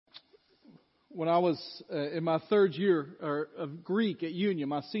When I was in my third year of Greek at Union,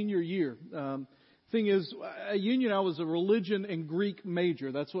 my senior year, thing is, at Union I was a religion and Greek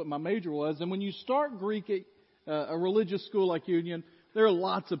major. That's what my major was. And when you start Greek at a religious school like Union, there are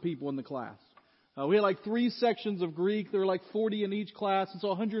lots of people in the class. We had like 3 sections of Greek. There were like 40 in each class, and so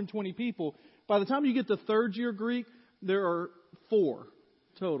 120 people. By the time you get to third year Greek, there are 4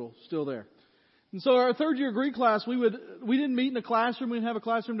 total still there. And so our third year Greek class, we didn't meet in a classroom. We didn't have a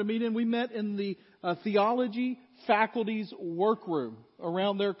classroom to meet in. We met in the theology faculty's workroom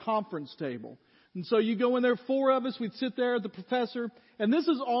around their conference table. And so you go in there, 4 of us, we'd sit there, the professor, and this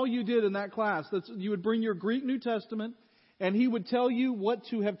is all you did in that class. You would bring your Greek New Testament, and he would tell you what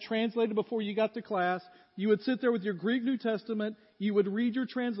to have translated before you got to class. You would sit there with your Greek New Testament, you would read your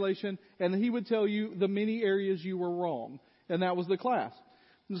translation, and he would tell you the many areas you were wrong. And that was the class.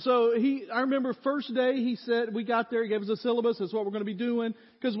 And so I remember first day he said, we got there, he gave us a syllabus, that's what we're going to be doing.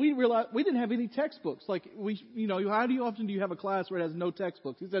 Because we realized we didn't have any textbooks. How often do you have a class where it has no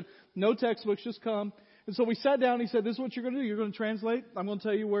textbooks? He said, no textbooks, just come. And so we sat down and he said, this is what you're going to do. You're going to translate. I'm going to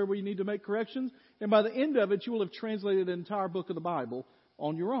tell you where we need to make corrections. And by the end of it, you will have translated the entire book of the Bible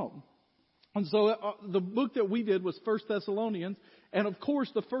on your own. And so the book that we did was 1 Thessalonians. And of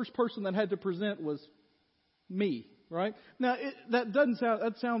course, the first person that had to present was me. Right? Now,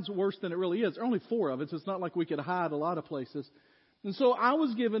 that sounds worse than it really is. There are only 4 of it, so it's not like we could hide a lot of places. And so I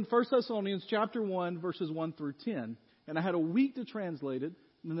was given 1 Thessalonians chapter 1, verses 1 through 10. And I had a week to translate it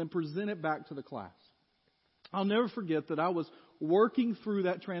and then present it back to the class. I'll never forget that I was working through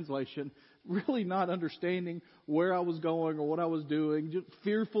that translation, really not understanding where I was going or what I was doing, just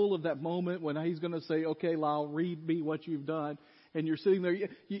fearful of that moment when he's going to say, okay, Lyle, read me what you've done. And you're sitting there,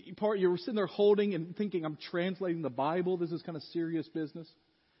 you're sitting there holding and thinking, I'm translating the Bible. This is kind of serious business.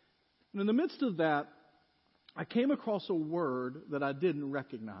 And in the midst of that, I came across a word that I didn't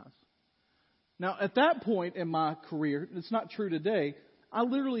recognize. Now, at that point in my career, it's not true today, I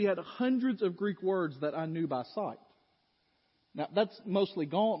literally had hundreds of Greek words that I knew by sight. Now, that's mostly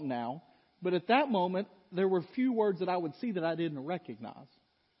gone now. But at that moment, there were few words that I would see that I didn't recognize.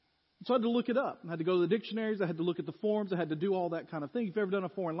 So I had to look it up. I had to go to the dictionaries. I had to look at the forms. I had to do all that kind of thing. If you've ever done a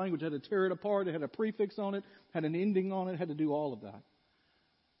foreign language, I had to tear it apart. It had a prefix on it, had an ending on it, had to do all of that.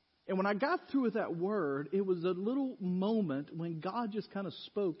 And when I got through with that word, it was a little moment when God just kind of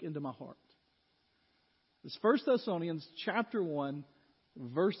spoke into my heart. It's 1 Thessalonians chapter 1,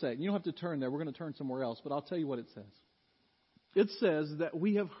 verse 8. You don't have to turn there. We're going to turn somewhere else, but I'll tell you what it says. It says that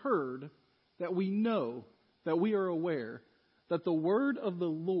we have heard, that we know, that we are aware that the word of the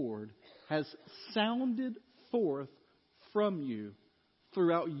Lord has sounded forth from you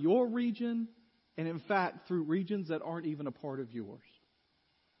throughout your region, and in fact, through regions that aren't even a part of yours.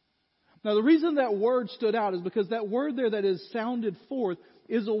 Now, the reason that word stood out is because that word there that is sounded forth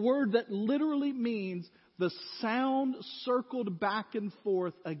is a word that literally means the sound circled back and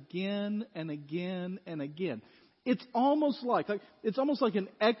forth again and again and again. It's almost like an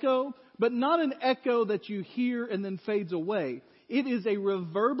echo, but not an echo that you hear and then fades away. It is a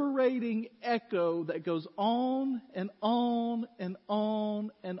reverberating echo that goes on and on and on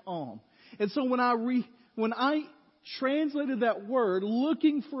and on. And so when I translated that word,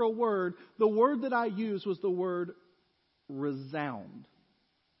 looking for a word, the word that I used was the word resound.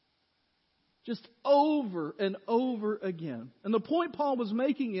 Just over and over again. And the point Paul was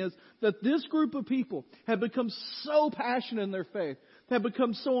making is that this group of people have become so passionate in their faith, have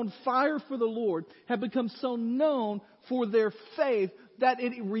become so on fire for the Lord, have become so known for their faith that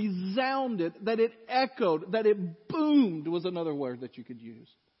it resounded, that it echoed, that it boomed was another word that you could use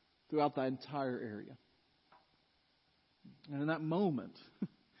throughout the entire area. And in that moment,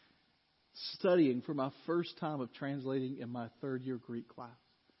 studying for my first time of translating in my third year Greek class,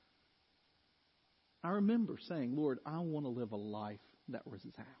 I remember saying, Lord, I want to live a life that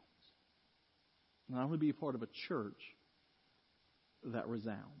resounds. And I want to be a part of a church that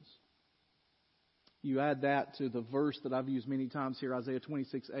resounds. You add that to the verse that I've used many times here, Isaiah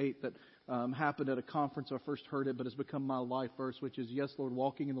 26:8, that happened at a conference I first heard it, but has become my life verse, which is, yes, Lord,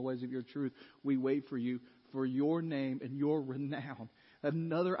 walking in the ways of your truth, we wait for you, for your name and your renown.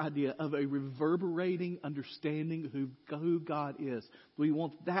 Another idea of a reverberating understanding of who God is. We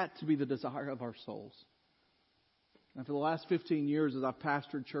want that to be the desire of our souls. And for the last 15 years as I've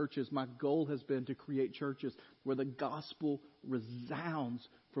pastored churches, my goal has been to create churches where the gospel resounds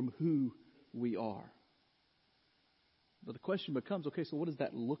from who we are. But the question becomes, okay, so what does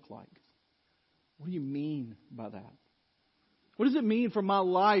that look like? What do you mean by that? What does it mean for my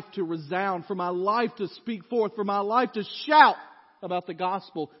life to resound, for my life to speak forth, for my life to shout about the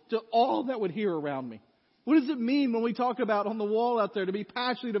gospel to all that would hear around me? What does it mean when we talk about on the wall out there to be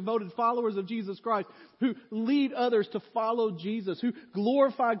passionately devoted followers of Jesus Christ who lead others to follow Jesus, who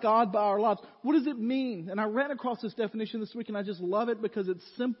glorify God by our lives? What does it mean? And I ran across this definition this week and I just love it because it's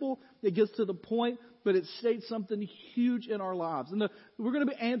simple, it gets to the point, but it states something huge in our lives. And we're going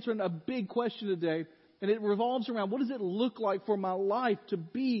to be answering a big question today, and it revolves around what does it look like for my life to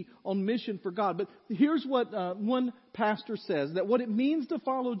be on mission for God? But here's what one pastor says, that what it means to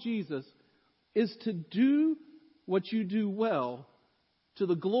follow Jesus is to do what you do well to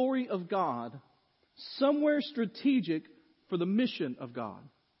the glory of God, somewhere strategic for the mission of God.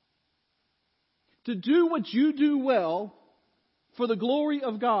 To do what you do well for the glory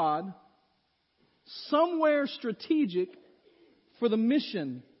of God, somewhere strategic for the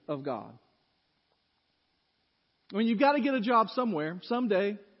mission of God. I mean, you've got to get a job somewhere, someday.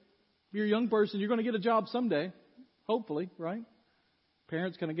 If you're a young person, you're going to get a job someday. Hopefully, right?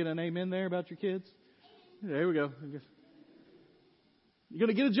 Parents, can I get an amen there about your kids? There we go. You're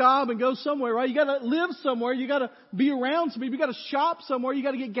going to get a job and go somewhere, right? You got to live somewhere. You got to be around some people. You got to shop somewhere. You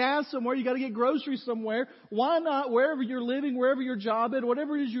got to get gas somewhere. You got to get groceries somewhere. Why not, wherever you're living, wherever your job is,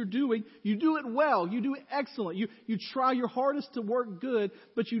 whatever it is you're doing, you do it well. You do it excellent. You try your hardest to work good,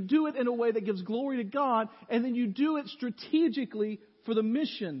 but you do it in a way that gives glory to God, and then you do it strategically for the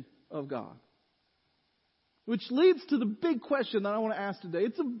mission of God. Which leads to the big question that I want to ask today.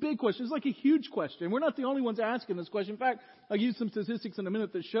 It's a big question. It's like a huge question. We're not the only ones asking this question. In fact, I'll use some statistics in a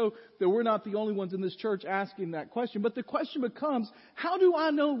minute that show that we're not the only ones in this church asking that question. But the question becomes, how do I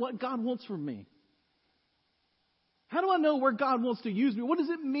know what God wants from me? How do I know where God wants to use me? What does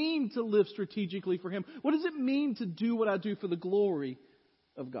it mean to live strategically for Him? What does it mean to do what I do for the glory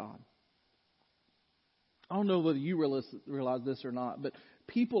of God? I don't know whether you realize this or not, but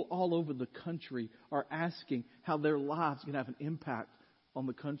people all over the country are asking how their lives can have an impact on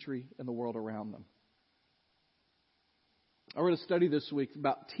the country and the world around them. I read a study this week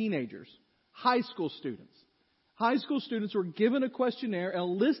about teenagers, high school students. High school students were given a questionnaire and a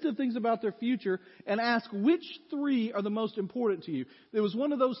list of things about their future and asked which 3 are the most important to you. There was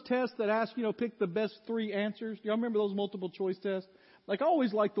one of those tests that asked, pick the best 3 answers. Do y'all remember those multiple choice tests? I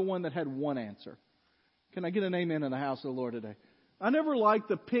always liked the one that had one answer. Can I get an amen in the house of the Lord today? I never liked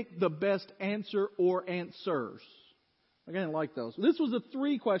to pick the best answer or answers. I didn't like those. This was a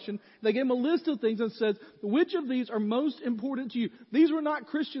 3 question. They gave them a list of things and said, which of these are most important to you? These were not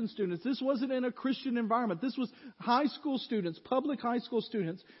Christian students. This wasn't in a Christian environment. This was high school students, public high school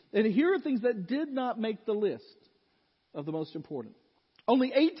students. And here are things that did not make the list of the most important.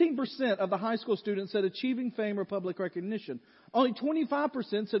 Only 18% of the high school students said achieving fame or public recognition. Only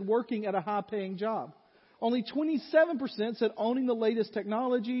 25% said working at a high-paying job. Only 27% said owning the latest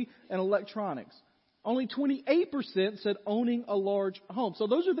technology and electronics. Only 28% said owning a large home. So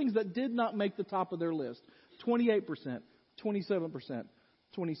those are things that did not make the top of their list. 28%, 27%,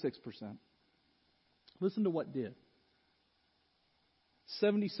 26%. Listen to what did.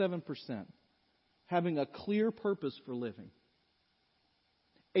 77% having a clear purpose for living.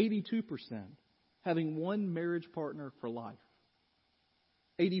 82% having one marriage partner for life.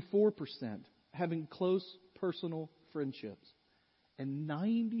 84% having close personal friendships. And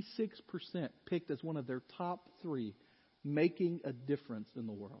 96% picked as one of their top 3 making a difference in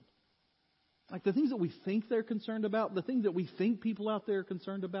the world. Like the things that we think they're concerned about, the things that we think people out there are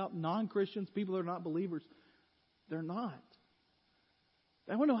concerned about, non-Christians, people that are not believers, they're not.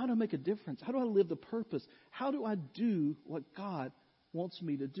 I want to know how to make a difference. How do I live the purpose? How do I do what God wants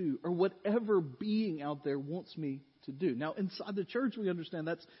me to do? Or whatever being out there wants me to do. Now, inside the church, we understand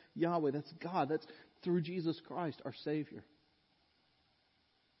that's Yahweh, that's God, that's through Jesus Christ, our Savior.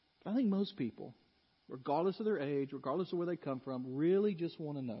 I think most people, regardless of their age, regardless of where they come from, really just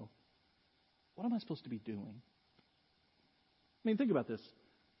want to know, what am I supposed to be doing? I mean, think about this.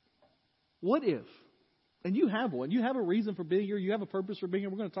 What if, and you have one, you have a reason for being here, you have a purpose for being here,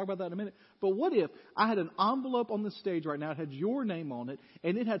 we're going to talk about that in a minute, but what if I had an envelope on the stage right now, it had your name on it,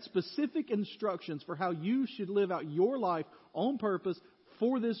 and it had specific instructions for how you should live out your life on purpose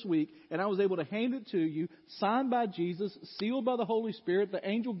for this week, and I was able to hand it to you, signed by Jesus, sealed by the Holy Spirit, the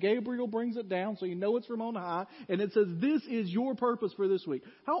angel Gabriel brings it down so you know it's from on high, and it says this is your purpose for this week.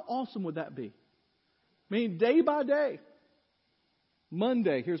 How awesome would that be? I mean, day by day.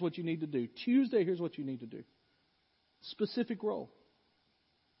 Monday, here's what you need to do. Tuesday, here's what you need to do. Specific role.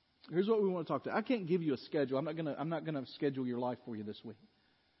 Here's what we want to talk to. I can't give you a schedule. I'm not gonna schedule your life for you this week.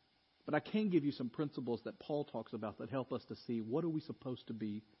 But I can give you some principles that Paul talks about that help us to see what are we supposed to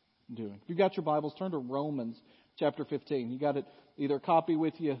be doing. If you've got your Bibles, turn to Romans chapter 15. You got it either a copy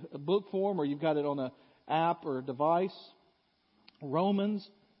with you, a book form, or you've got it on an app or a device. Romans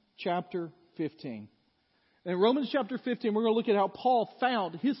chapter 15. In Romans chapter 15, we're going to look at how Paul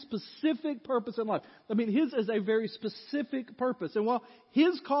found his specific purpose in life. I mean, his is a very specific purpose. And while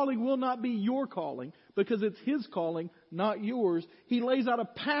his calling will not be your calling, because it's his calling, not yours, he lays out a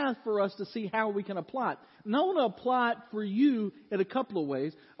path for us to see how we can apply it. And I want to apply it for you in a couple of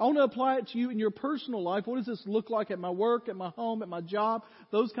ways. I want to apply it to you in your personal life. What does this look like at my work, at my home, at my job,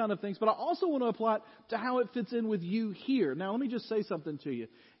 those kind of things. But I also want to apply it to how it fits in with you here. Now, let me just say something to you.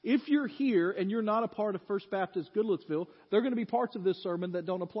 If you're here and you're not a part of First Baptist Goodlettsville, there are going to be parts of this sermon that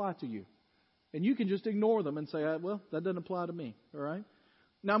don't apply to you. And you can just ignore them and say, well, that doesn't apply to me. All right?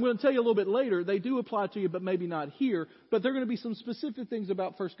 Now, I'm going to tell you a little bit later, they do apply to you, but maybe not here. But there are going to be some specific things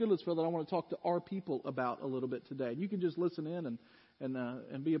about First Goodlettsville that I want to talk to our people about a little bit today. And you can just listen in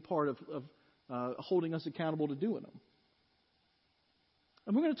and be a part of holding us accountable to doing them.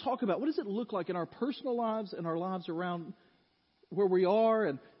 And we're going to talk about what does it look like in our personal lives and our lives around where we are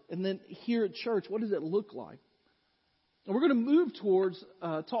and then here at church, what does it look like? And we're going to move towards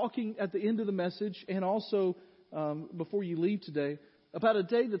talking at the end of the message and also before you leave today about a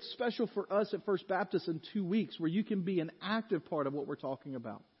day that's special for us at First Baptist in 2 weeks where you can be an active part of what we're talking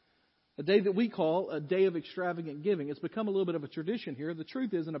about. A day that we call a day of extravagant giving. It's become a little bit of a tradition here. The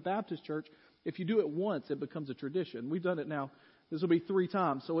truth is, in a Baptist church, if you do it once, it becomes a tradition. We've done it now. This will be 3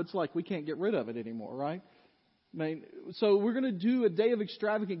 times, so it's like we can't get rid of it anymore, right? So we're going to do a day of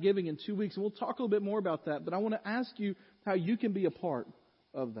extravagant giving in 2 weeks, and we'll talk a little bit more about that. But I want to ask you how you can be a part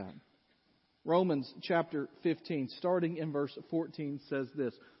of that. Romans chapter 15, starting in verse 14, says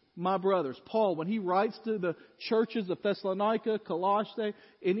this. My brothers, Paul, when he writes to the churches of Thessalonica, Colossae,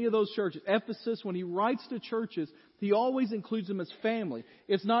 any of those churches, Ephesus, when he writes to churches, he always includes them as family.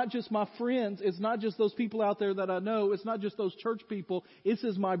 It's not just my friends. It's not just those people out there that I know. It's not just those church people. This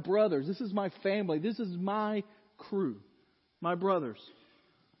is my brothers. This is my family. This is my crew, my brothers.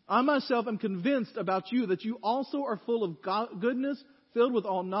 I myself am convinced about you that you also are full of goodness, filled with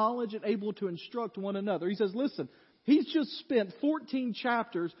all knowledge, and able to instruct one another. He says, listen, he's just spent 14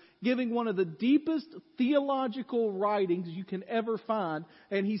 chapters giving one of the deepest theological writings you can ever find.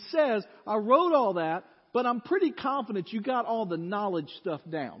 And he says, I wrote all that, but I'm pretty confident you got all the knowledge stuff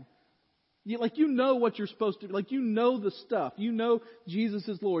down. You know what you're supposed to do. You know the stuff. You know Jesus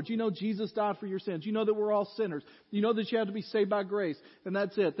is Lord. You know Jesus died for your sins. You know that we're all sinners. You know that you have to be saved by grace. And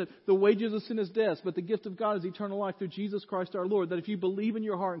that's it. That the wages of sin is death, but the gift of God is eternal life through Jesus Christ our Lord. That if you believe in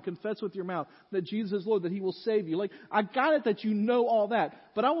your heart and confess with your mouth that Jesus is Lord, that He will save you. I got it that you know all that.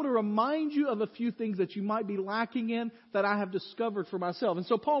 But I want to remind you of a few things that you might be lacking in that I have discovered for myself. And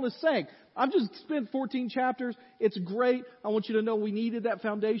so Paul is saying, I've just spent 14 chapters. It's great. I want you to know we needed that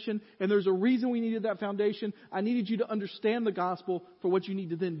foundation. And there's a reason we needed that foundation. I needed you to understand the gospel for what you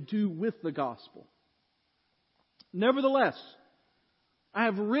need to then do with the gospel. Nevertheless, I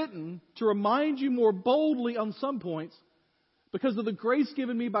have written to remind you more boldly on some points because of the grace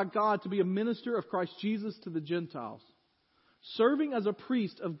given me by God to be a minister of Christ Jesus to the Gentiles, serving as a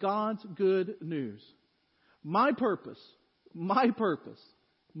priest of God's good news. My purpose.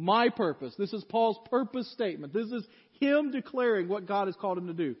 This is Paul's purpose statement. This is him declaring what God has called him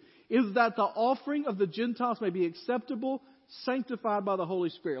to do. Is that the offering of the Gentiles may be acceptable, sanctified by the Holy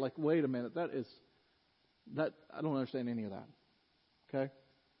Spirit. Wait a minute. That I don't understand any of that. Okay?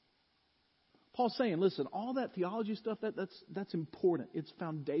 Paul's saying, listen, all that theology stuff, that's important. It's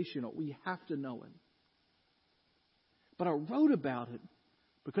foundational. We have to know it. But I wrote about it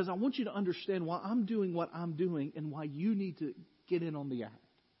because I want you to understand why I'm doing what I'm doing and why you need to get in on the act.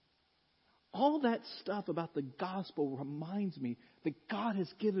 All that stuff about the gospel reminds me that God has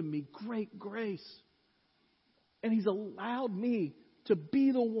given me great grace. And He's allowed me to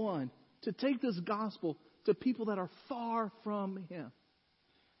be the one to take this gospel to people that are far from Him.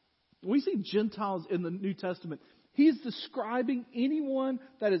 When we see Gentiles in the New Testament, He's describing anyone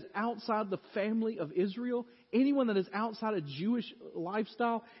that is outside the family of Israel, anyone that is outside a Jewish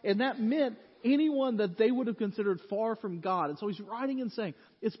lifestyle. And that meant anyone that they would have considered far from God. And so he's writing and saying,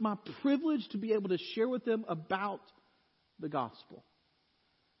 it's my privilege to be able to share with them about the gospel.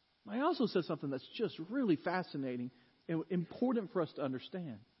 I also said something that's just really fascinating and important for us to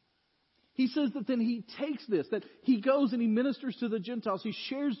understand. He says that then he takes this, that he goes and he ministers to the Gentiles. He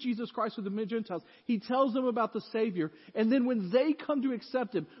shares Jesus Christ with the Gentiles. He tells them about the Savior. And then when they come to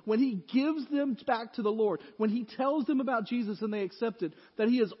accept Him, when He gives them back to the Lord, when He tells them about Jesus and they accept it, that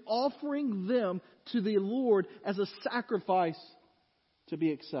He is offering them to the Lord as a sacrifice to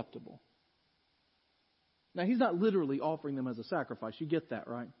be acceptable. Now, He's not literally offering them as a sacrifice. You get that,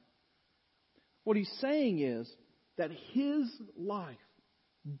 right? What He's saying is that His life,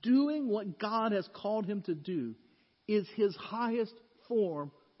 doing what God has called Him to do, is His highest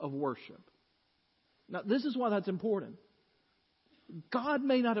form of worship. Now, this is why that's important. God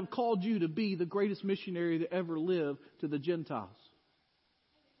may not have called you to be the greatest missionary to ever live to the Gentiles.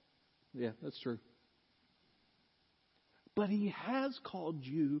 Yeah, that's true. But He has called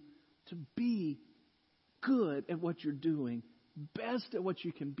you to be good at what you're doing, best at what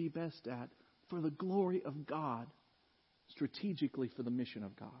you can be best at, for the glory of God, strategically for the mission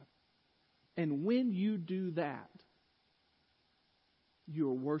of God. And when you do that, you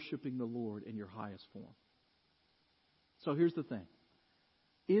are worshiping the Lord in your highest form. So here's the thing.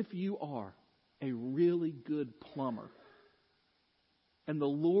 If you are a really good plumber, and the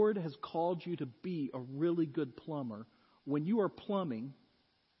Lord has called you to be a really good plumber, when you are plumbing,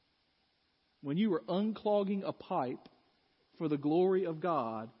 when you are unclogging a pipe for the glory of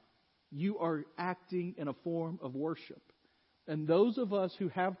God, you are acting in a form of worship. And those of us who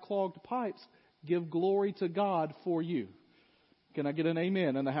have clogged pipes give glory to God for you. Can I get an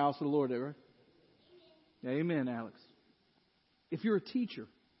amen in the house of the Lord there? Amen, Alex. If you're a teacher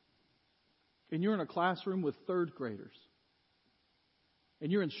and you're in a classroom with third graders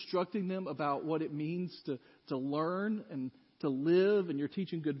and you're instructing them about what it means to learn and to live, and you're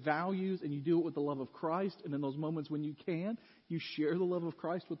teaching good values, and you do it with the love of Christ, and in those moments when you can, you share the love of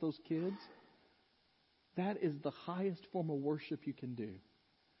Christ with those kids, that is the highest form of worship you can do.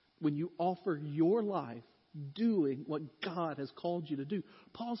 When you offer your life doing what God has called you to do.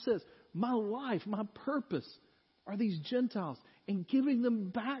 Paul says, my life, my purpose are these Gentiles, and giving them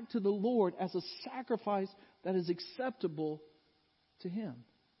back to the Lord as a sacrifice that is acceptable to Him.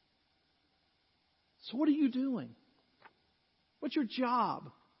 So what are you doing? What's your job?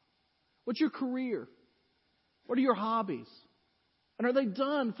 What's your career? What are your hobbies? And are they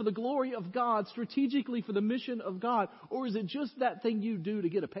done for the glory of God, strategically for the mission of God? Or is it just that thing you do to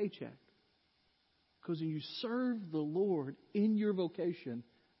get a paycheck? Because when you serve the Lord in your vocation,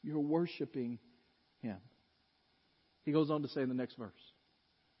 you're worshiping Him. He goes on to say in the next verse,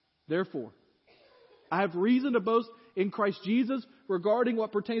 therefore, I have reason to boast in Christ Jesus regarding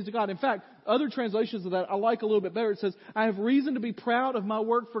what pertains to God. In fact, other translations of that I like a little bit better. It says, I have reason to be proud of my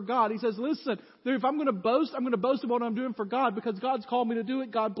work for God. He says, listen, if I'm going to boast, I'm going to boast about what I'm doing for God because God's called me to do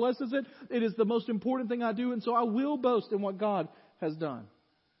it. God blesses it. It is the most important thing I do. And so I will boast in what God has done.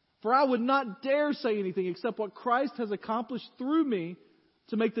 For I would not dare say anything except what Christ has accomplished through me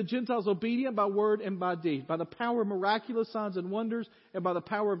to make the Gentiles obedient by word and by deed, by the power of miraculous signs and wonders, and by the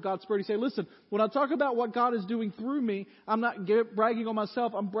power of God's Spirit. He said, listen, when I talk about what God is doing through me, I'm not bragging on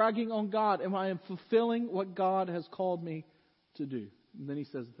myself, I'm bragging on God, and I am fulfilling what God has called me to do. And then he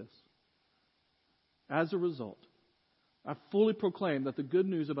says this, as a result, I fully proclaim that the good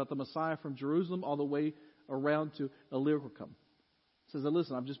news about the Messiah from Jerusalem all the way around to Illyricum. He says,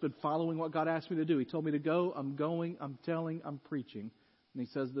 listen, I've just been following what God asked me to do. He told me to go, I'm going, I'm telling, I'm preaching. And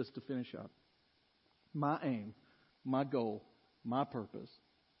he says this to finish up. My aim, my goal, my purpose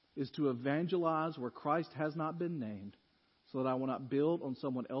is to evangelize where Christ has not been named, so that I will not build on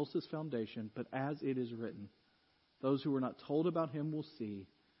someone else's foundation, but as it is written, those who were not told about Him will see,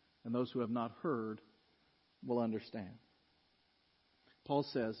 and those who have not heard will understand. Paul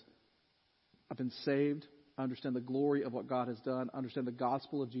says, I've been saved. I understand the glory of what God has done. I understand the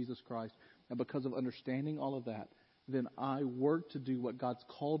gospel of Jesus Christ. And because of understanding all of that, then I work to do what God's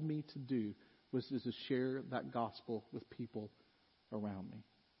called me to do, which is to share that gospel with people around me.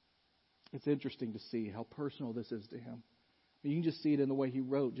 It's interesting to see how personal this is to him. You can just see it in the way he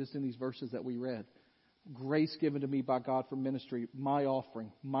wrote, just in these verses that we read. Grace given to me by God for ministry, my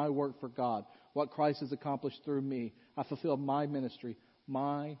offering, my work for God, what Christ has accomplished through me. I fulfill my ministry,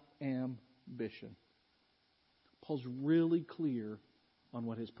 my ambition. Paul's really clear on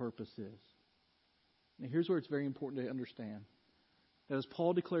what his purpose is. Now, here's where it's very important to understand that as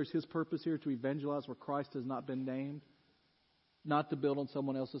Paul declares his purpose here to evangelize where Christ has not been named, not to build on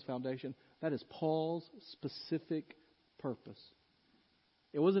someone else's foundation, that is Paul's specific purpose.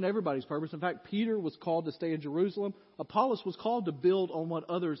 It wasn't everybody's purpose. In fact, Peter was called to stay in Jerusalem. Apollos was called to build on what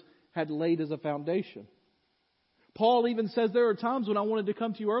others had laid as a foundation. Paul even says there are times when I wanted to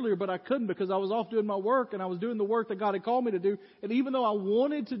come to you earlier, but I couldn't because I was off doing my work and I was doing the work that God had called me to do. And even though I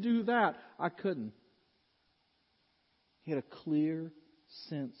wanted to do that, I couldn't. He had a clear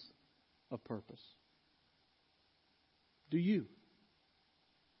sense of purpose. Do you?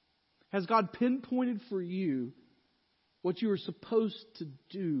 Has God pinpointed for you what you are supposed to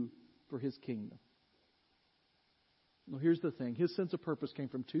do for His kingdom? Well, here's the thing. His sense of purpose came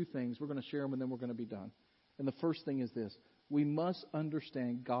from two things. We're going to share them and then we're going to be done. And the first thing is this. We must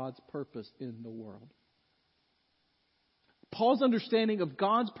understand God's purpose in the world. Paul's understanding of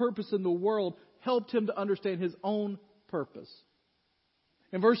God's purpose in the world helped him to understand his own purpose.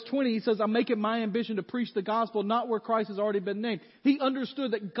 In verse 20, he says, I make it my ambition to preach the gospel not where Christ has already been named. He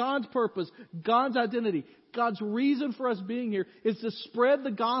understood that God's purpose, God's identity, God's reason for us being here is to spread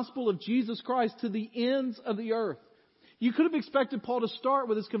the gospel of Jesus Christ to the ends of the earth. You could have expected Paul to start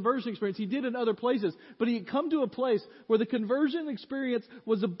with his conversion experience. He did in other places. But he had come to a place where the conversion experience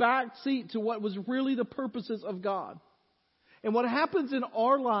was a backseat to what was really the purposes of God. And what happens in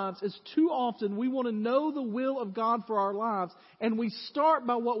our lives is too often we want to know the will of God for our lives. And we start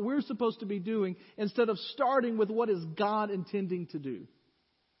by what we're supposed to be doing instead of starting with what is God intending to do.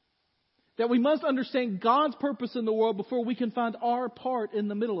 That we must understand God's purpose in the world before we can find our part in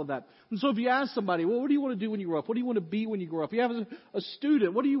the middle of that. And so if you ask somebody, well, what do you want to do when you grow up? What do you want to be when you grow up? If you have a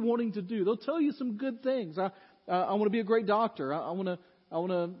student, what are you wanting to do? They'll tell you some good things. I want to be a great doctor. I want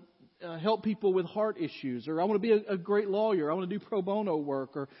to help people with heart issues, or I want to be a great lawyer. I want to do pro bono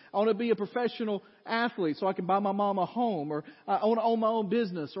work, or I want to be a professional athlete so I can buy my mom a home, or I want to own my own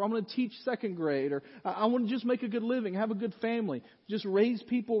business, or I want to teach second grade, or I want to just make a good living, have a good family, just raise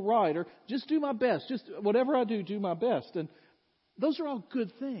people right, or just do my best. Just whatever I do my best. And those are all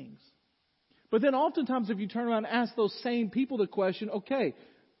good things. But then oftentimes if you turn around and ask those same people the question, okay,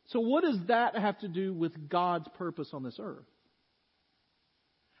 so what does that have to do with God's purpose on this earth?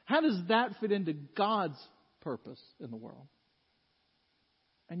 How does that fit into God's purpose in the world?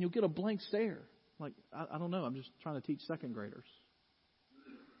 And you'll get a blank stare. Like, I don't know. I'm just trying to teach second graders.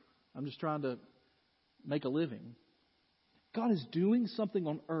 I'm just trying to make a living. God is doing something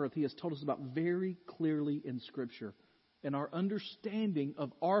on earth He has told us about very clearly in Scripture. And our understanding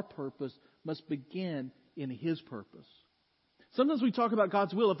of our purpose must begin in His purpose. Sometimes we talk about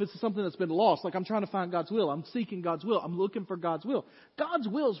God's will if it's something that's been lost. Like I'm trying to find God's will. I'm seeking God's will. I'm looking for God's will. God's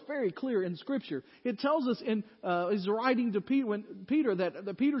will is very clear in Scripture. It tells us in His writing to Peter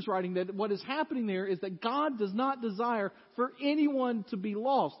that Peter's writing that what is happening there is that God does not desire for anyone to be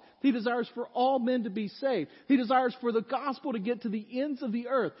lost. He desires for all men to be saved. He desires for the gospel to get to the ends of the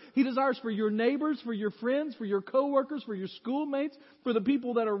earth. He desires for your neighbors, for your friends, for your coworkers, for your schoolmates, for the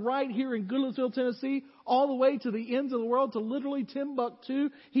people that are right here in Goodlettsville, Tennessee, all the way to the ends of the world, to literally Timbuktu.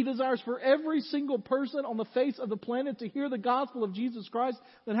 He desires for every single person on the face of the planet to hear the gospel of Jesus Christ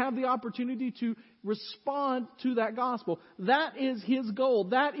and have the opportunity to respond to that gospel. That is His goal.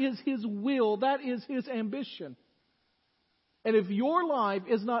 That is His will. That is His ambition. And if your life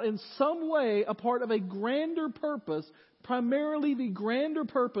is not in some way a part of a grander purpose, primarily the grander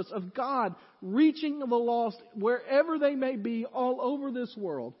purpose of God reaching the lost wherever they may be all over this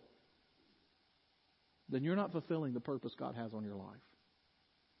world, then you're not fulfilling the purpose God has on your life.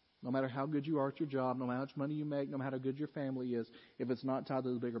 No matter how good you are at your job, no matter how much money you make, no matter how good your family is, if it's not tied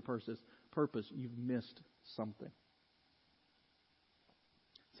to the bigger purpose, you've missed something.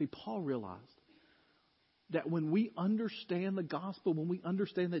 See, Paul realized that when we understand the gospel, when we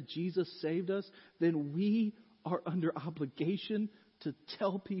understand that Jesus saved us, then we are under obligation to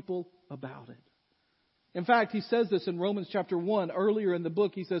tell people about it. In fact, he says this in Romans chapter 1, earlier in the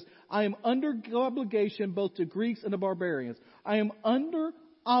book. He says, I am under obligation both to Greeks and to barbarians. I am under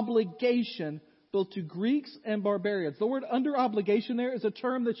obligation both to Greeks and barbarians. The word under obligation there is a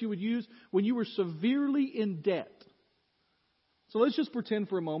term that you would use when you were severely in debt. So let's just pretend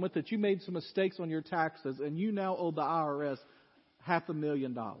for a moment that you made some mistakes on your taxes and you now owe the IRS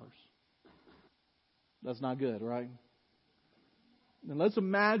 $500,000. That's not good, right? And let's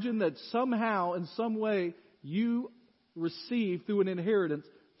imagine that somehow, in some way, you receive through an inheritance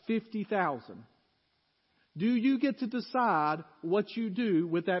 $50,000. Do you get to decide what you do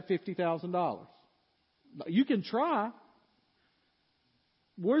with that $50,000? You can try.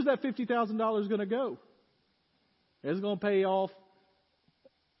 Where's that $50,000 going to go? It's going to pay off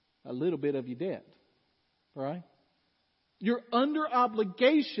a little bit of your debt, right? You're under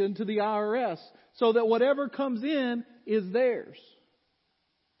obligation to the IRS so that whatever comes in is theirs.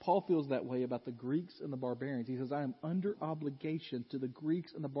 Paul feels that way about the Greeks and the barbarians. He says, I am under obligation to the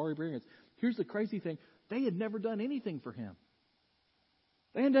Greeks and the barbarians. Here's the crazy thing. They had never done anything for him.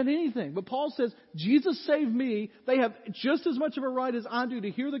 They hadn't done anything. But Paul says, Jesus saved me. They have just as much of a right as I do to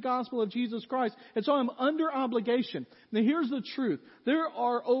hear the gospel of Jesus Christ. And so I'm under obligation. Now here's the truth. There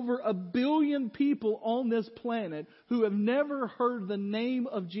are over 1 billion people on this planet who have never heard the name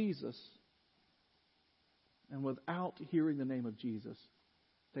of Jesus. And without hearing the name of Jesus,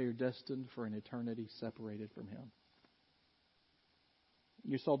 they are destined for an eternity separated from Him.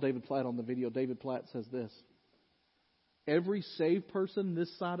 You saw David Platt on the video. David Platt says this. Every saved person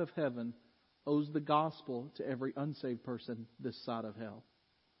this side of heaven owes the gospel to every unsaved person this side of hell.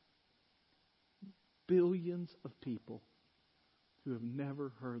 Billions of people who have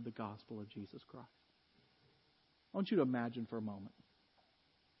never heard the gospel of Jesus Christ. I want you to imagine for a moment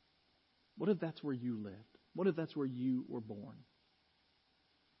What if that's where you lived? What if that's where you were born?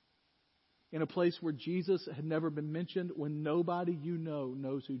 In a place where Jesus had never been mentioned, when nobody you know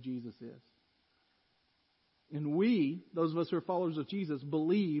knows who Jesus is. And we, those of us who are followers of Jesus,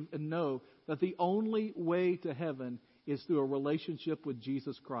 believe and know that the only way to heaven is through a relationship with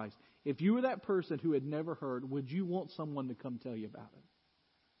Jesus Christ. If you were that person who had never heard, would you want someone to come tell you about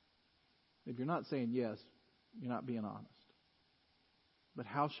it? If you're not saying yes, you're not being honest. But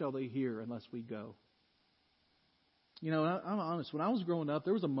how shall they hear unless we go? You know, I'm honest. When I was growing up,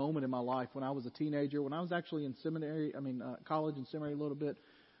 there was a moment in my life when I was a teenager, when I was actually in college and seminary a little bit,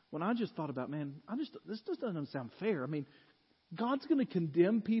 when I just thought about, this just doesn't sound fair. I mean, God's going to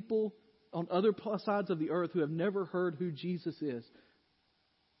condemn people on other sides of the earth who have never heard who Jesus is.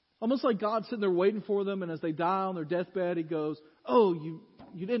 Almost like God's sitting there waiting for them, and as they die on their deathbed, He goes, "Oh, you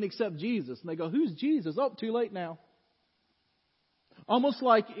didn't accept Jesus." And they go, "Who's Jesus?" "Oh, too late now." Almost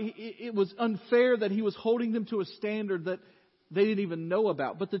like it was unfair that He was holding them to a standard that they didn't even know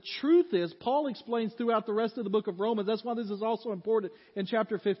about. But the truth is, Paul explains throughout the rest of the book of Romans, that's why this is also important in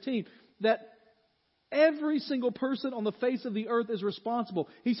chapter 15, that every single person on the face of the earth is responsible.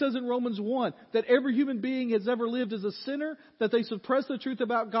 He says in Romans 1 that every human being has ever lived as a sinner, that they suppress the truth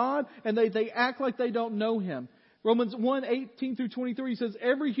about God, and they act like they don't know Him. Romans 1:18 through 23 says,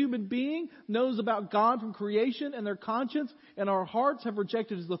 every human being knows about God from creation, and their conscience and our hearts have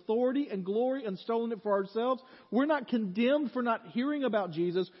rejected His authority and glory and stolen it for ourselves. We're not condemned for not hearing about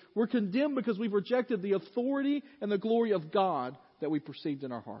Jesus. We're condemned because we've rejected the authority and the glory of God that we perceived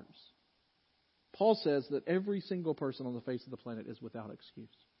in our hearts. Paul says that every single person on the face of the planet is without excuse.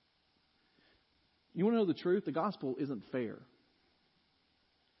 You want to know the truth? The gospel isn't fair.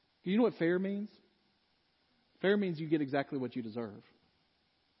 Do you know what fair means? Fair means you get exactly what you deserve.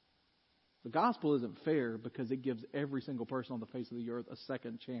 The gospel isn't fair because it gives every single person on the face of the earth a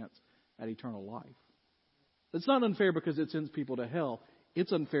second chance at eternal life. It's not unfair because it sends people to hell.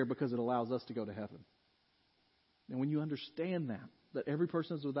 It's unfair because it allows us to go to heaven. And when you understand that every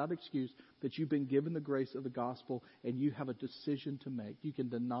person is without excuse, that you've been given the grace of the gospel and you have a decision to make. You can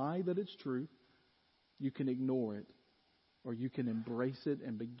deny that it's true, you can ignore it, or you can embrace it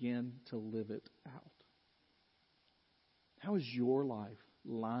and begin to live it out. How is your life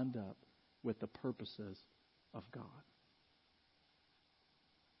lined up with the purposes of God?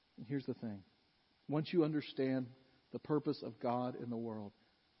 And here's the thing. Once you understand the purpose of God in the world,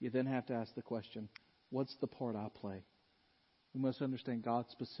 you then have to ask the question, what's the part I play? We must understand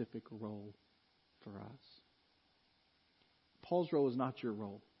God's specific role for us. Paul's role is not your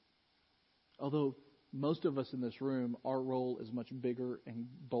role. Although most of us in this room, our role is much bigger and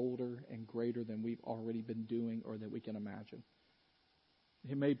bolder and greater than we've already been doing or that we can imagine.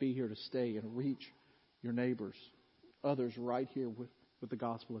 It may be here to stay and reach your neighbors, others right here with the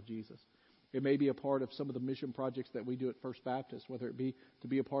gospel of Jesus. It may be a part of some of the mission projects that we do at First Baptist, whether it be to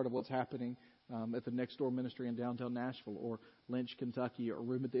be a part of what's happening at the Next Door Ministry in downtown Nashville, or Lynch, Kentucky, or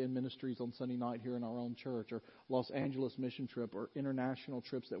Room at the Inn Ministries on Sunday night here in our own church, or Los Angeles mission trip, or international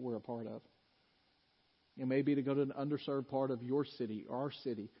trips that we're a part of. It may be to go to an underserved part of your city, or our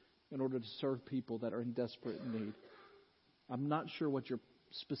city, in order to serve people that are in desperate need. I'm not sure what your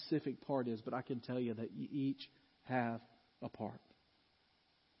specific part is, but I can tell you that you each have a part.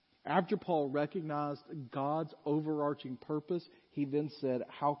 After Paul recognized God's overarching purpose, he then said,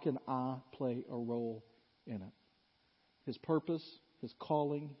 how can I play a role in it? His purpose, his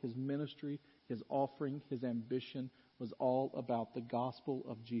calling, his ministry, his offering, his ambition was all about the gospel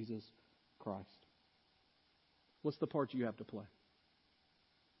of Jesus Christ. What's the part you have to play?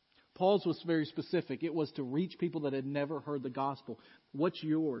 Paul's was very specific. It was to reach people that had never heard the gospel. What's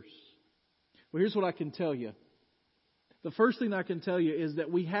yours? Well, here's what I can tell you. The first thing I can tell you is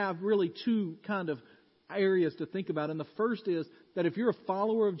that we have really two kind of areas to think about. And the first is that if you're a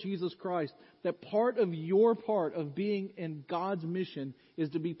follower of Jesus Christ, that part of your part of being in God's mission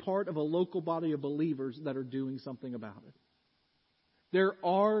is to be part of a local body of believers that are doing something about it. There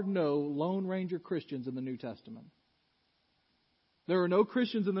are no Lone Ranger Christians in the New Testament. There are no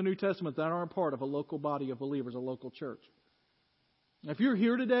Christians in the New Testament that aren't part of a local body of believers, a local church. If you're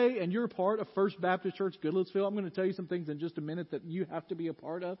here today and you're a part of First Baptist Church, Goodlettsville, I'm going to tell you some things in just a minute that you have to be a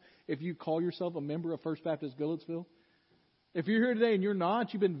part of if you call yourself a member of First Baptist Goodlettsville. If you're here today and you're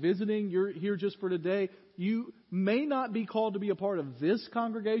not, you've been visiting, you're here just for today, you may not be called to be a part of this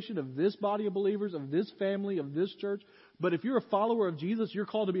congregation, of this body of believers, of this family, of this church. But if you're a follower of Jesus, you're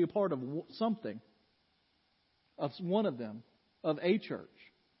called to be a part of something, of one of them, of a church.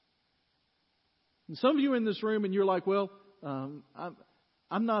 And some of you are in this room and you're like, well,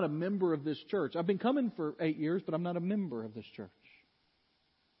 I'm not a member of this church. I've been coming for 8 years, but I'm not a member of this church.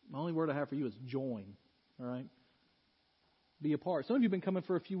 My only word I have for you is join. All right? Be a part. Some of you have been coming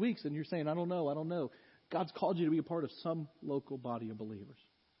for a few weeks and you're saying, I don't know. God's called you to be a part of some local body of believers.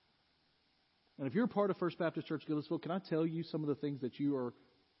 And if you're a part of First Baptist Church Gillisville, can I tell you some of the things that you are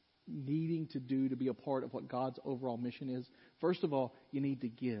needing to do to be a part of what God's overall mission is? First of all, you need to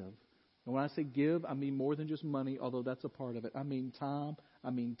give. And when I say give, I mean more than just money, although that's a part of it. I mean time,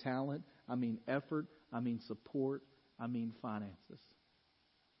 I mean talent, I mean effort, I mean support, I mean finances.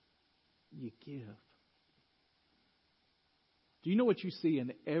 You give. Do you know what you see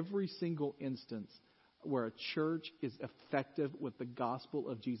in every single instance where a church is effective with the gospel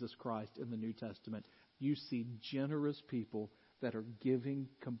of Jesus Christ in the New Testament? You see generous people that are giving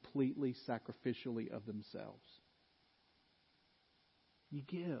completely sacrificially of themselves. You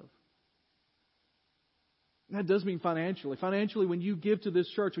give. That does mean financially. Financially, when you give to this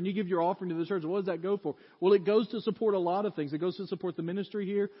church, when you give your offering to this church, what does that go for? Well, it goes to support a lot of things. It goes to support the ministry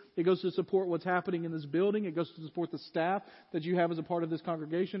here. It goes to support what's happening in this building. It goes to support the staff that you have as a part of this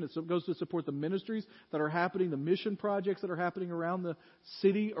congregation. It goes to support the ministries that are happening, the mission projects that are happening around the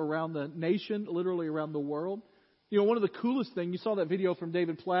city, around the nation, literally around the world. You know, one of the coolest things, you saw that video from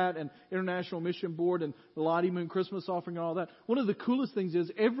David Platt and International Mission Board and the Lottie Moon Christmas offering and all that. One of the coolest things is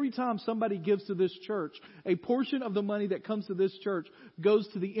every time somebody gives to this church, a portion of the money that comes to this church goes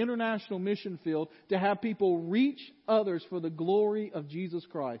to the international mission field to have people reach others for the glory of Jesus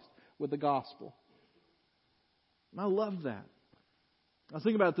Christ with the gospel. And I love that. I was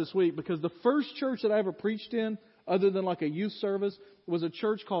thinking about it this week because the first church that I ever preached in, other than like a youth service, was a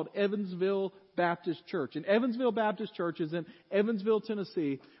church called Evansville Baptist Church. And Evansville Baptist Church is in Evansville,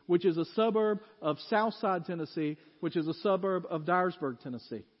 Tennessee, which is a suburb of Southside, Tennessee, which is a suburb of Dyersburg,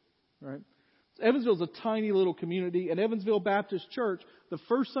 Tennessee. Right? So Evansville is a tiny little community. And Evansville Baptist Church, the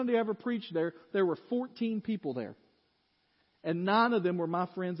first Sunday I ever preached there were 14 people there. And 9 of them were my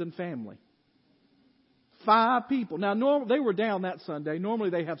friends and family. 5 people. Now, they were down that Sunday.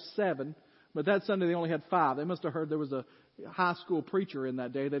 Normally they have 7. But that Sunday they only had 5. They must have heard there was a high school preacher in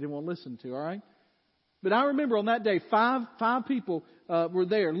that day they didn't want to listen to, all right? But I remember on that day, 5 people were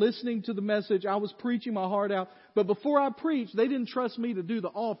there listening to the message. I was preaching my heart out. But before I preached, they didn't trust me to do the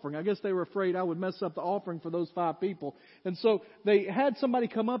offering. I guess they were afraid I would mess up the offering for those 5 people. And so they had somebody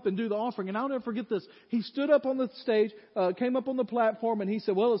come up and do the offering. And I'll never forget this. He stood up on the stage, came up on the platform, and he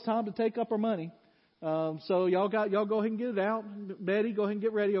said, well, it's time to take up our money. So y'all go ahead and get it out. Betty, go ahead and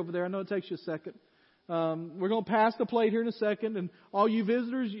get ready over there. I know it takes you a second. We're going to pass the plate here in a second. And all you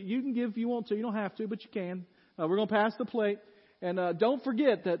visitors, you can give if you want to. You don't have to, but you can. We're going to pass the plate. And don't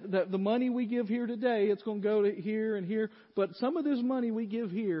forget that the money we give here today, it's going to go to here and here. But some of this money we give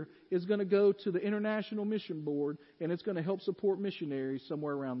here is going to go to the International Mission Board. And it's going to help support missionaries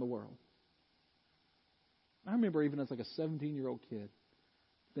somewhere around the world. I remember even as like a 17-year-old kid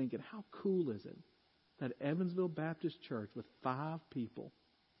thinking, how cool is it that Evansville Baptist Church with 5 people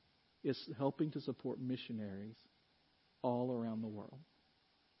is helping to support missionaries all around the world.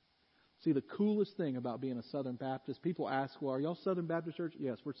 See, the coolest thing about being a Southern Baptist, people ask, well, are y'all Southern Baptist Church?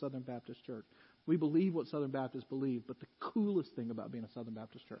 Yes, we're Southern Baptist Church. We believe what Southern Baptists believe, but the coolest thing about being a Southern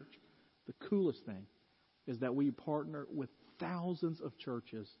Baptist Church, the coolest thing is that we partner with thousands of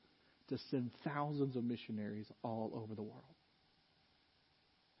churches to send thousands of missionaries all over the world.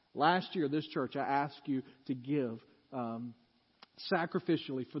 Last year, this church, I asked you to give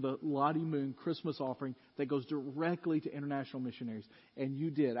sacrificially for the Lottie Moon Christmas offering that goes directly to international missionaries. And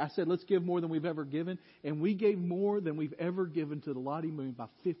you did. I said, let's give more than we've ever given. And we gave more than we've ever given to the Lottie Moon by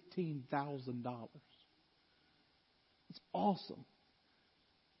 $15,000. It's awesome.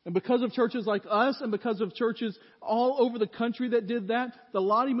 And because of churches like us and because of churches all over the country that did that, the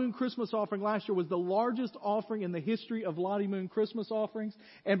Lottie Moon Christmas offering last year was the largest offering in the history of Lottie Moon Christmas offerings.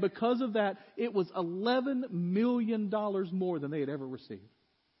 And because of that, it was $11 million more than they had ever received.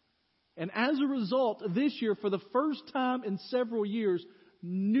 And as a result, this year, for the first time in several years,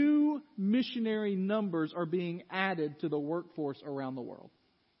 new missionary numbers are being added to the workforce around the world.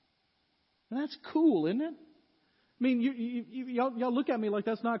 And that's cool, isn't it? I mean, y'all look at me like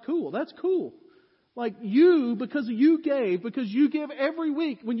that's not cool. That's cool. Like because you give every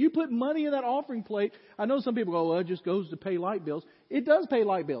week. When you put money in that offering plate, I know some people go, well, it just goes to pay light bills. It does pay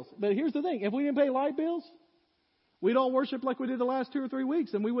light bills. But here's the thing. If we didn't pay light bills, we'd all worship like we did the last 2 or 3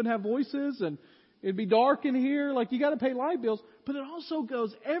 weeks. And we wouldn't have voices and it'd be dark in here. Like you got to pay light bills. But it also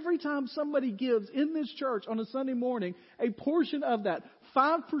goes every time somebody gives in this church on a Sunday morning, a portion of that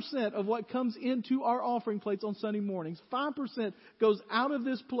 5% of what comes into our offering plates on Sunday mornings, 5% goes out of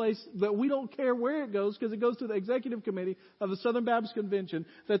this place that we don't care where it goes because it goes to the executive committee of the Southern Baptist Convention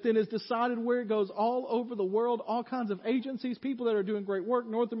that then is decided where it goes all over the world, all kinds of agencies, people that are doing great work,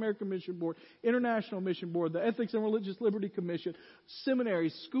 North American Mission Board, International Mission Board, the Ethics and Religious Liberty Commission,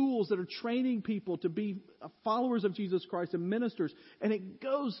 seminaries, schools that are training people to be followers of Jesus Christ and ministers. And it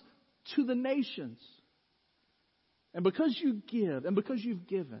goes to the nations. And because you give, and because you've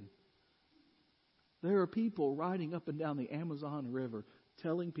given, there are people riding up and down the Amazon River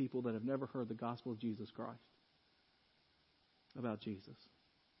telling people that have never heard the gospel of Jesus Christ about Jesus.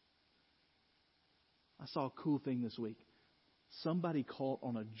 I saw a cool thing this week. Somebody caught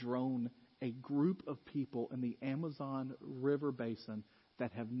on a drone a group of people in the Amazon River basin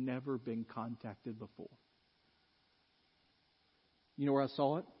that have never been contacted before. You know where I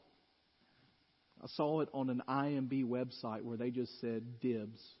saw it? I saw it on an IMB website where they just said,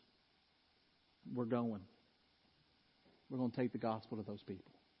 dibs. We're going. We're going to take the gospel to those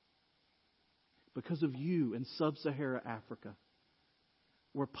people. Because of you in sub-Saharan Africa,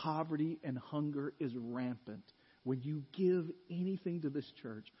 where poverty and hunger is rampant, when you give anything to this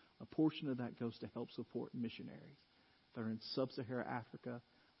church, a portion of that goes to help support missionaries that are in sub-Saharan Africa,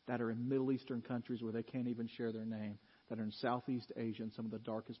 that are in Middle Eastern countries where they can't even share their name, that are in Southeast Asia and some of the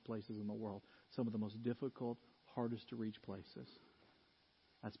darkest places in the world, some of the most difficult, hardest to reach places.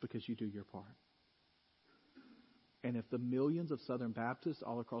 That's because you do your part. And if the millions of Southern Baptists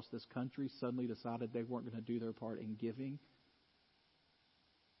all across this country suddenly decided they weren't going to do their part in giving,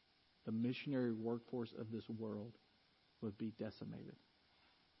 the missionary workforce of this world would be decimated.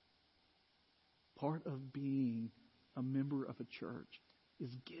 Part of being a member of a church is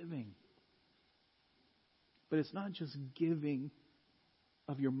giving. But it's not just giving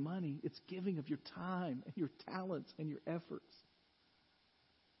of your money. It's giving of your time and your talents and your efforts.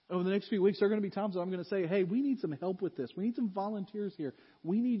 Over the next few weeks, there are going to be times that I'm going to say, hey, we need some help with this. We need some volunteers here.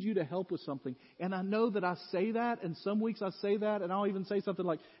 We need you to help with something. And I know that I say that, and some weeks I say that, and I'll even say something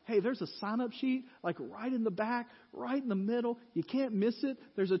like, hey, there's a sign-up sheet, like right in the back, right in the middle. You can't miss it.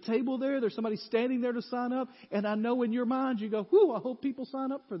 There's a table there. There's somebody standing there to sign up. And I know in your mind you go, whew, I hope people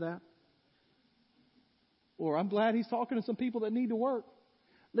sign up for that. Or I'm glad he's talking to some people that need to work.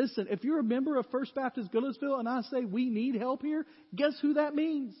 Listen, if you're a member of First Baptist Goodlettsville and I say we need help here, guess who that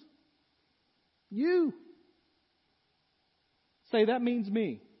means? You. Say, that means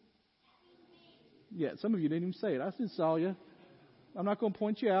me. Yeah, some of you didn't even say it. I just saw you. I'm not going to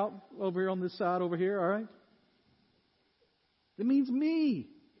point you out over here on this side over here, all right? It means me.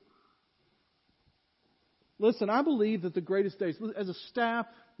 Listen, I believe that the greatest days, as a staff,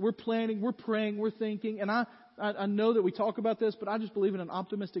 we're planning, we're praying, we're thinking, and I know that we talk about this, but I just believe in an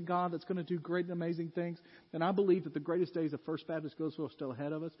optimistic God that's going to do great and amazing things. And I believe that the greatest days of First Baptist Gospel are still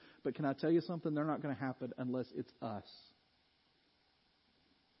ahead of us. But can I tell you something? They're not going to happen unless it's us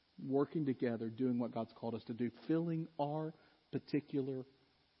working together, doing what God's called us to do, filling our particular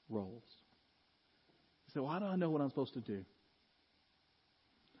roles. So how do I know what I'm supposed to do?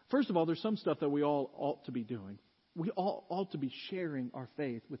 First of all, there's some stuff that we all ought to be doing. We all ought to be sharing our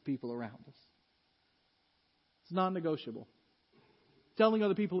faith with people around us. It's non-negotiable. Telling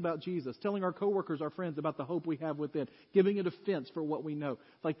other people about Jesus. Telling our coworkers, our friends about the hope we have within. Giving a defense for what we know.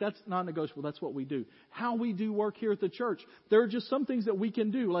 Like, that's non-negotiable. That's what we do. How we do work here at the church. There are just some things that we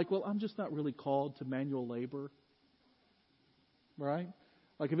can do. Like, well, I'm just not really called to manual labor. Right?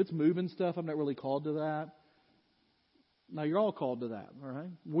 Like, if it's moving stuff, I'm not really called to that. Now, you're all called to that. All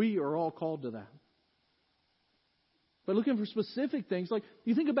right? We are all called to that. But looking for specific things, like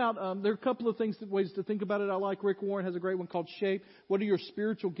you think about, there are a couple of ways to think about it. I like Rick Warren has a great one called Shape. What are your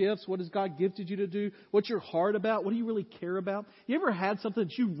spiritual gifts? What has God gifted you to do? What's your heart about? What do you really care about? You ever had something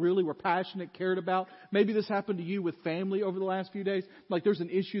that you really were passionate, cared about? Maybe this happened to you with family over the last few days. Like there's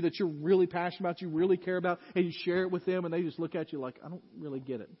an issue that you're really passionate about, you really care about, and you share it with them, and they just look at you like, I don't really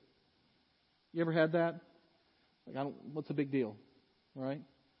get it. You ever had that? Like, what's the big deal? All right?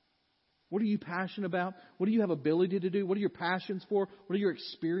 What are you passionate about? What do you have ability to do? What are your passions for? What are your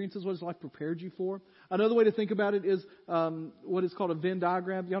experiences? What has life prepared you for? Another way to think about it is what is called a Venn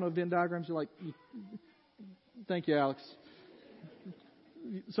diagram. Y'all know Venn diagrams? You're like, thank you, Alex.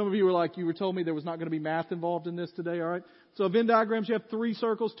 Some of you were like, you were told me there was not going to be math involved in this today, all right? So Venn diagrams, you have 3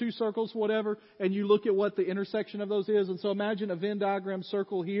 circles, 2 circles, whatever, and you look at what the intersection of those is. And so imagine a Venn diagram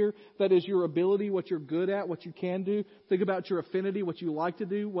circle here that is your ability, what you're good at, what you can do. Think about your affinity, what you like to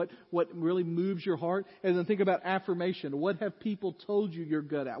do, what really moves your heart. And then think about affirmation. What have people told you you're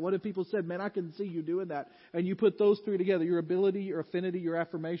good at? What have people said, man, I can see you doing that? And you put those 3 together, your ability, your affinity, your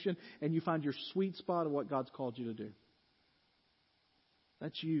affirmation, and you find your sweet spot of what God's called you to do.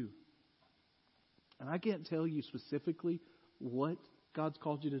 That's you. And I can't tell you specifically what God's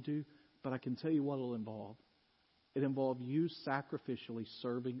called you to do, but I can tell you what it'll involve. It involves you sacrificially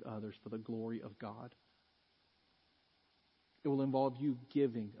serving others for the glory of God. It will involve you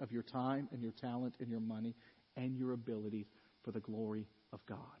giving of your time and your talent and your money and your abilities for the glory of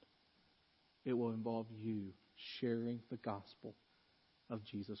God. It will involve you sharing the gospel of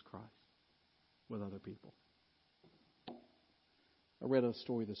Jesus Christ with other people. I read a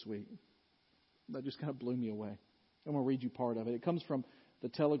story this week that just kind of blew me away. I'm going to read you part of it. It comes from the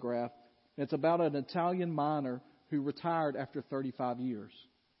Telegraph. It's about an Italian miner who retired after 35 years.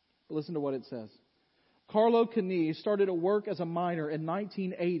 Listen to what it says. Carlo Cani started to work as a miner in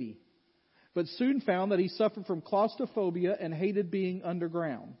 1980, but soon found that he suffered from claustrophobia and hated being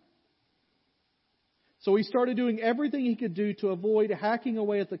underground. So he started doing everything he could do to avoid hacking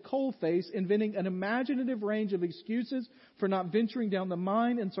away at the coalface, inventing an imaginative range of excuses for not venturing down the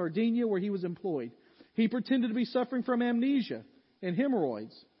mine in Sardinia where he was employed. He pretended to be suffering from amnesia and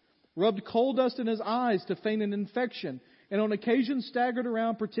hemorrhoids, rubbed coal dust in his eyes to feign an infection, and on occasion staggered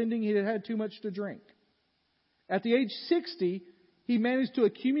around pretending he had had too much to drink. At the age 60, he managed to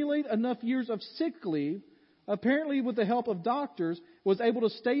accumulate enough years of sick leave, apparently with the help of doctors, was able to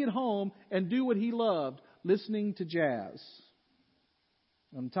stay at home and do what he loved, listening to jazz.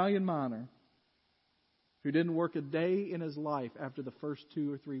 An Italian miner who didn't work a day in his life after the first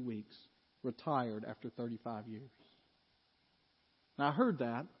 2 or 3 weeks, retired after 35 years. Now, I heard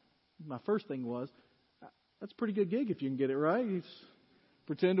that. My first thing was, that's a pretty good gig if you can get it right. You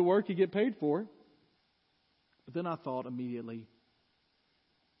pretend to work, you get paid for it. But then I thought immediately,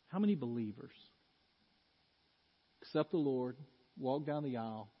 how many believers accept the Lord, walk down the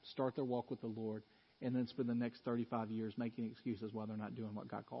aisle, start their walk with the Lord, and then spend the next 35 years making excuses why they're not doing what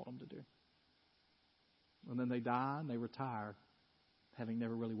God called them to do? And then they die and they retire, having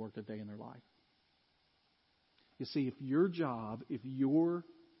never really worked a day in their life. You see, if your job, if your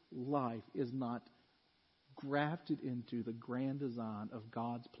life is not grafted into the grand design of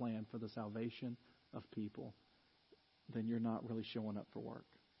God's plan for the salvation of people, then you're not really showing up for work.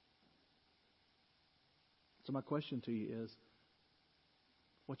 So my question to you is,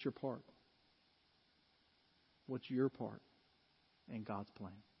 what's your part? What's your part in God's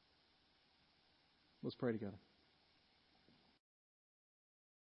plan? Let's pray together.